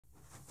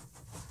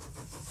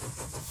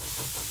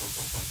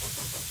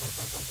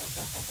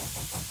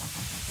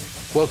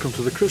Welcome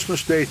to the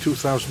Christmas Day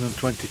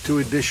 2022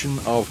 edition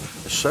of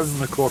a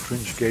 7¼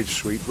 inch gauge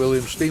Sweet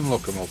William steam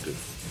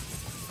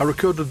locomotive. I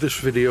recorded this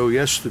video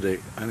yesterday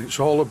and it's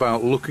all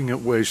about looking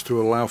at ways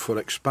to allow for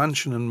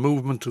expansion and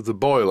movement of the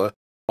boiler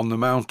on the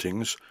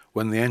mountings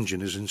when the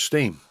engine is in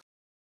steam.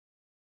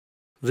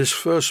 This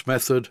first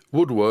method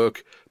would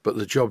work, but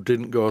the job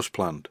didn't go as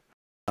planned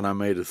and I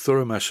made a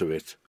thorough mess of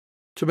it.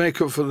 To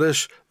make up for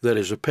this, there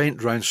is a paint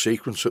drying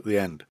sequence at the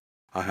end.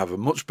 I have a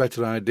much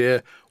better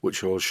idea,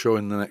 which I will show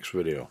in the next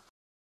video.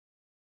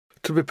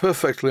 To be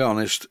perfectly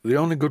honest, the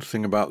only good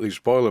thing about these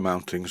boiler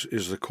mountings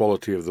is the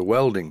quality of the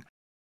welding,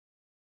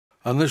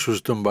 and this was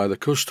done by the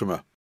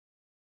customer.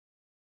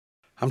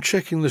 I'm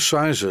checking the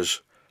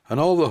sizes, and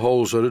all the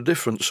holes are a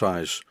different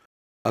size,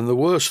 and the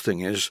worst thing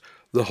is,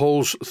 the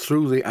holes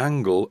through the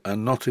angle are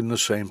not in the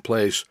same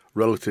place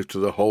relative to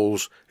the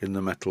holes in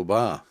the metal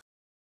bar.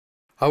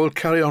 I will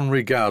carry on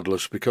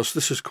regardless because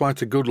this is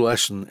quite a good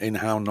lesson in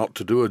how not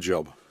to do a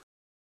job.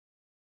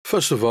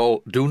 First of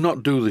all, do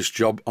not do this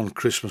job on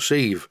Christmas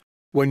Eve,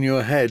 when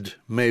your head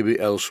may be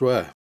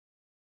elsewhere.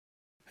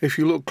 If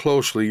you look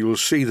closely, you will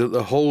see that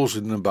the holes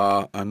in the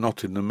bar are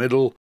not in the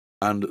middle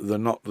and they're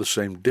not the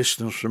same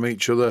distance from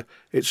each other.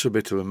 It's a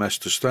bit of a mess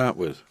to start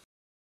with.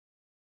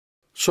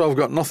 So I've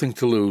got nothing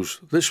to lose.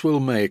 This will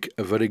make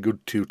a very good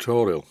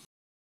tutorial.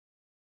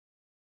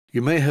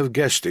 You may have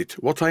guessed it,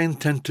 what I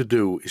intend to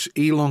do is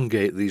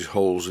elongate these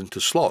holes into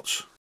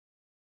slots.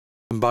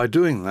 And by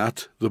doing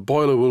that, the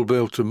boiler will be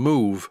able to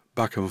move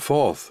back and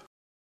forth.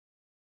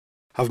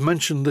 I've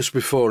mentioned this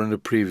before in a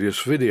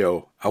previous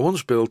video. I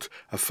once built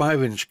a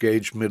 5-inch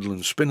gauge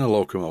Midland spinner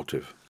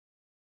locomotive.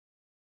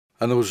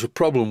 And there was a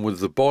problem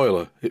with the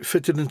boiler. It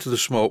fitted into the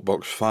smoke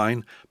box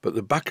fine, but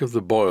the back of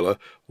the boiler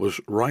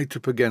was right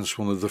up against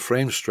one of the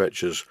frame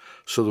stretchers,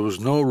 so there was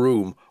no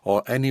room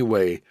or any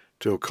way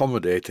to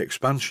accommodate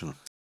expansion.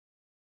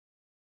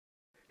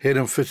 Here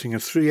I'm fitting a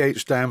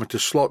 3/8 diameter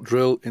slot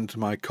drill into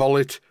my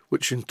collet,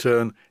 which in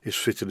turn is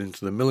fitted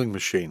into the milling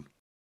machine.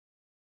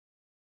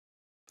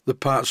 The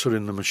parts are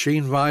in the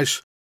machine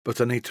vise,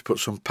 but I need to put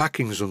some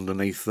packings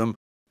underneath them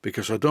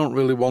because I don't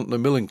really want the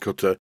milling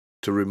cutter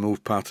to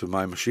remove part of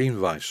my machine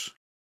vise.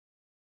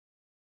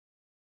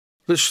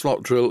 This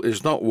slot drill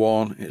is not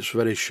worn, it's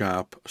very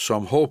sharp, so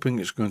I'm hoping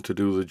it's going to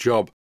do the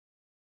job.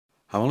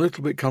 I'm a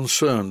little bit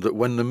concerned that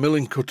when the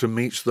milling cutter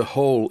meets the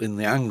hole in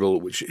the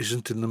angle, which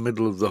isn't in the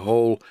middle of the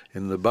hole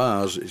in the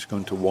bars, it's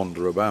going to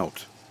wander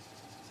about.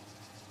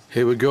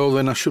 Here we go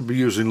then. I should be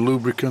using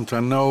lubricant, I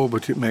know,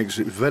 but it makes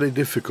it very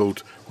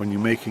difficult when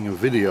you're making a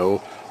video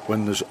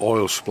when there's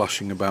oil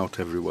splashing about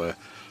everywhere.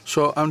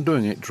 So I'm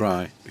doing it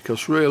dry,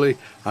 because really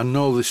I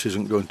know this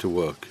isn't going to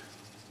work.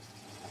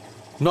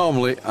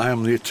 Normally I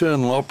am the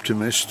eternal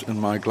optimist and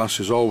my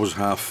glass is always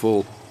half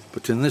full,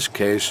 but in this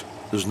case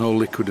there's no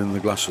liquid in the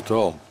glass at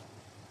all.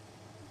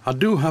 I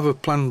do have a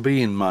plan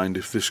B in mind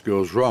if this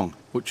goes wrong,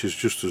 which is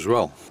just as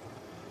well.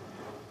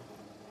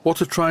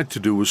 What I tried to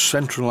do was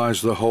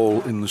centralise the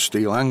hole in the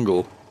steel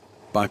angle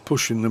by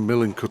pushing the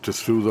milling cutter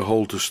through the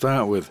hole to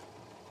start with,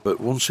 but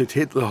once it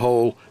hit the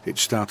hole it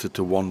started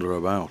to wander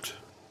about.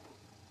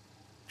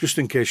 Just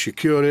in case you're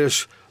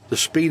curious, the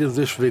speed of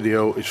this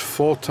video is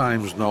 4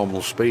 times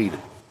normal speed.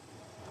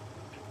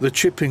 The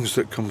chippings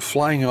that come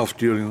flying off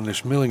during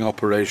this milling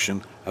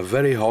operation are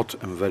very hot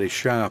and very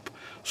sharp,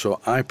 so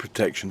eye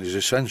protection is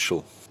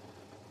essential.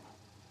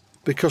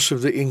 Because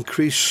of the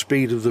increased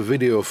speed of the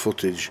video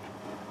footage,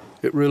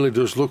 it really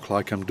does look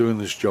like I'm doing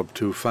this job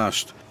too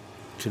fast,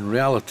 but in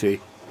reality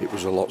it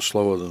was a lot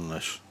slower than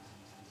this.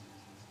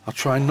 I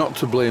try not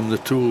to blame the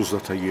tools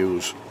that I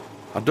use.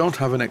 I don't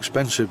have an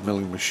expensive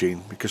milling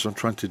machine because I'm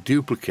trying to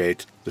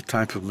duplicate the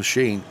type of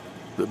machine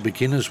that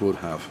beginners would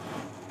have.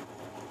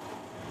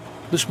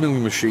 This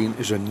milling machine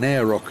is a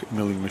Nairok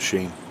milling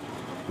machine,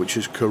 which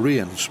is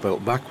Korean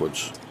spelt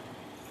backwards.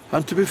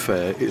 And to be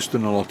fair, it's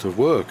done a lot of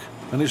work,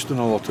 and it's done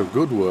a lot of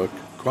good work,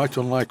 quite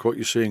unlike what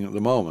you're seeing at the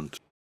moment.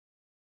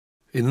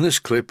 In this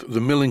clip, the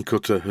milling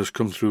cutter has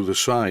come through the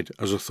side,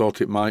 as I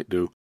thought it might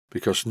do,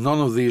 because none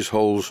of these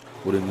holes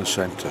were in the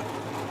centre.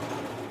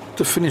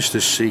 To finish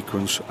this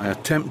sequence, I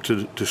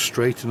attempted to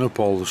straighten up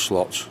all the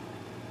slots.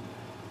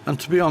 And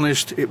to be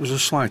honest, it was a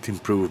slight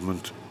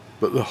improvement,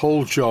 but the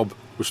whole job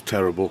was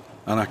terrible,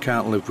 and I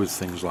can't live with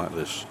things like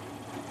this.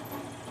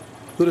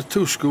 There are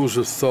 2 schools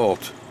of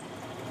thought.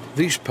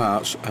 These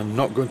parts are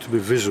not going to be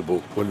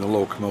visible when the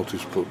locomotive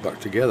is put back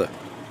together,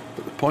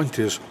 but the point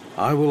is,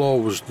 I will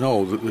always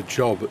know that the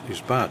job is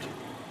bad.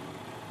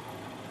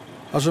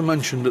 As I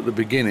mentioned at the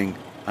beginning,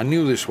 I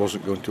knew this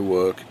wasn't going to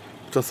work,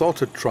 but I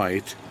thought I'd try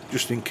it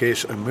just in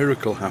case a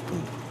miracle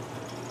happened.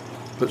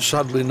 But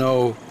sadly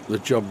no, the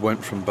job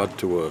went from bad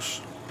to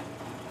worse.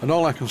 And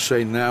all I can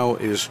say now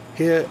is,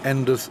 here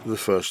endeth the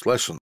first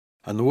lesson.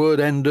 And the word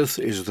endeth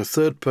is the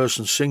 3rd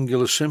person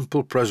singular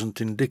simple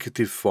present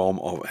indicative form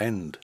of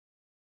end.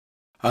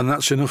 And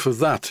that's enough of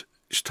that.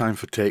 It's time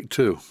for take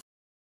 2.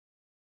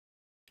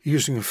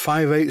 Using a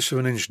 5/8 of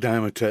an inch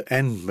diameter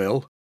end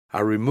mill,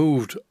 I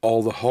removed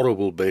all the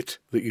horrible bit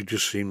that you've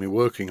just seen me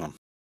working on.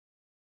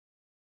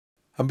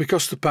 And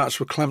because the parts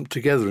were clamped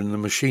together in the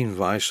machine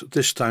vise,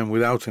 this time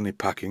without any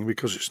packing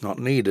because it's not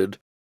needed,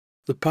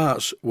 the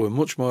parts were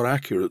much more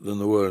accurate than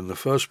they were in the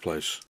first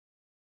place.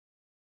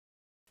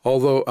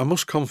 Although I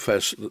must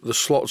confess that the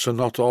slots are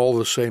not all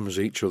the same as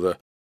each other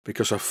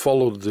because I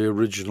followed the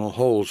original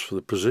holes for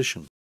the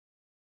position.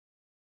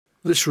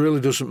 This really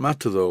doesn't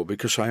matter though,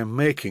 because I am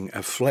making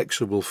a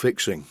flexible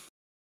fixing.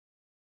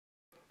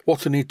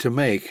 What I need to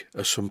make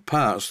are some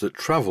parts that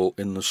travel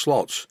in the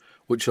slots,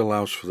 which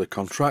allows for the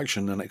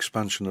contraction and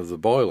expansion of the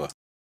boiler.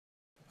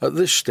 At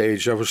this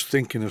stage I was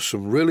thinking of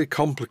some really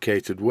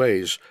complicated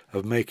ways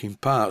of making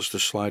parts to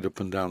slide up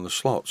and down the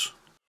slots.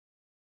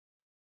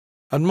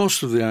 And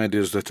most of the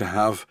ideas that I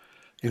have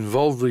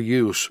involve the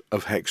use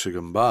of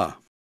hexagon bar.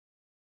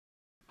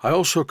 I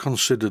also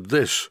considered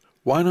this: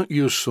 why not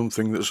use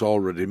something that's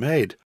already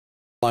made,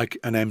 like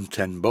an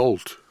M10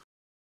 bolt?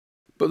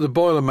 But the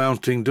boiler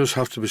mounting does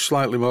have to be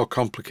slightly more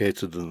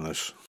complicated than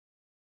this.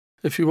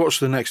 If you watch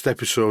the next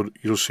episode,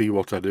 you'll see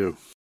what I do.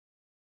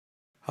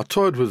 I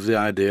toyed with the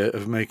idea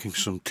of making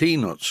some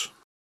T-nuts.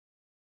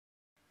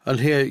 And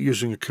here,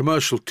 using a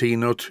commercial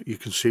T-nut, you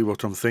can see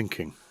what I'm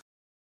thinking.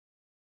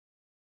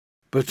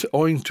 But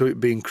owing to it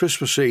being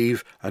Christmas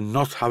Eve and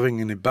not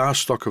having any bar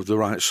stock of the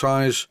right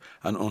size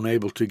and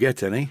unable to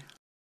get any,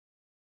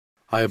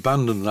 I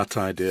abandoned that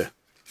idea.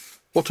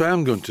 What I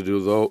am going to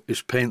do though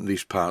is paint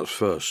these parts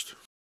first.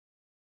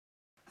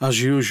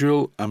 As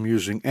usual, I'm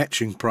using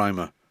etching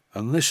primer,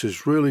 and this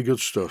is really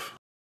good stuff.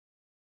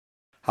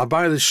 I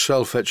buy this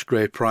self-etch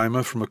grey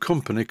primer from a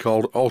company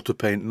called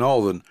Autopaint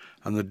Northern,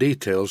 and the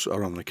details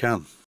are on the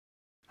can.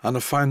 And I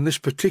find this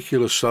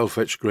particular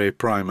self-etch grey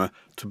primer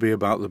to be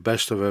about the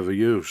best I've ever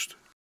used.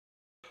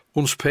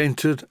 Once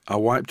painted, I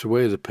wiped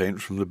away the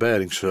paint from the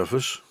bearing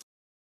surface.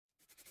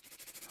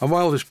 And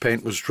while this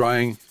paint was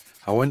drying,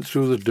 I went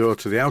through the door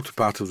to the outer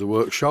part of the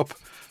workshop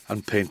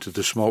and painted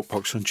the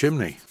smokebox and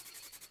chimney.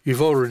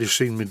 You've already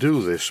seen me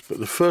do this, but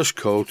the first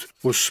coat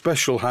was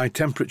special high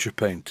temperature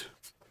paint.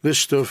 This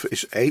stuff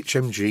is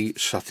HMG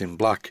Satin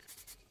Black,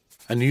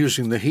 and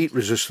using the heat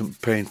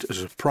resistant paint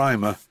as a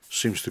primer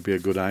seems to be a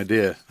good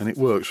idea, and it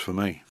works for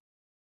me.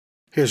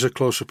 Here's a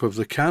close-up of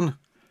the can,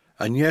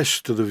 and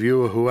yes, to the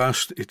viewer who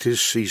asked, it is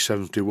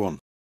C71.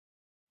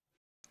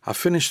 I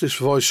finished this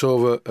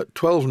voiceover at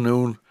 12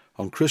 noon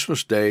on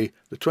Christmas Day,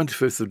 the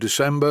 25th of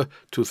December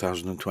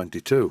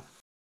 2022.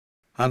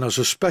 And as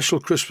a special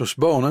Christmas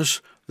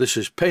bonus, this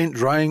is paint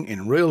drying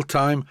in real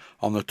time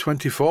on the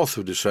 24th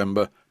of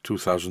December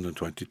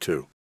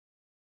 2022.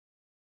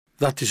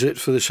 That is it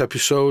for this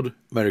episode.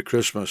 Merry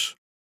Christmas.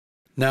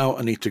 Now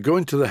I need to go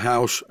into the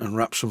house and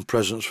wrap some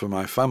presents for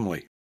my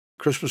family.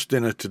 Christmas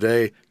dinner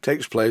today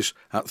takes place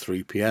at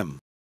 3 p.m.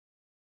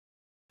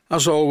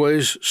 As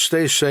always,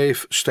 stay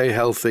safe, stay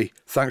healthy.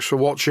 Thanks for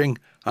watching,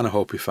 and I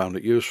hope you found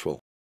it useful.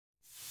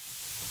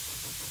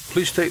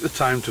 Please take the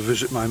time to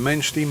visit my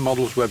Mainsteam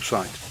Models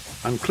website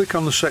and click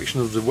on the section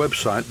of the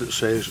website that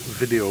says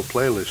Video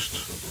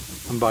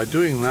Playlists. And by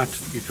doing that,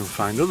 you can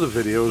find other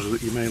videos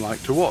that you may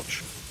like to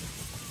watch.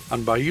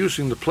 And by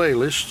using the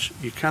playlists,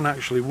 you can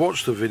actually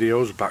watch the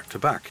videos back to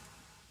back.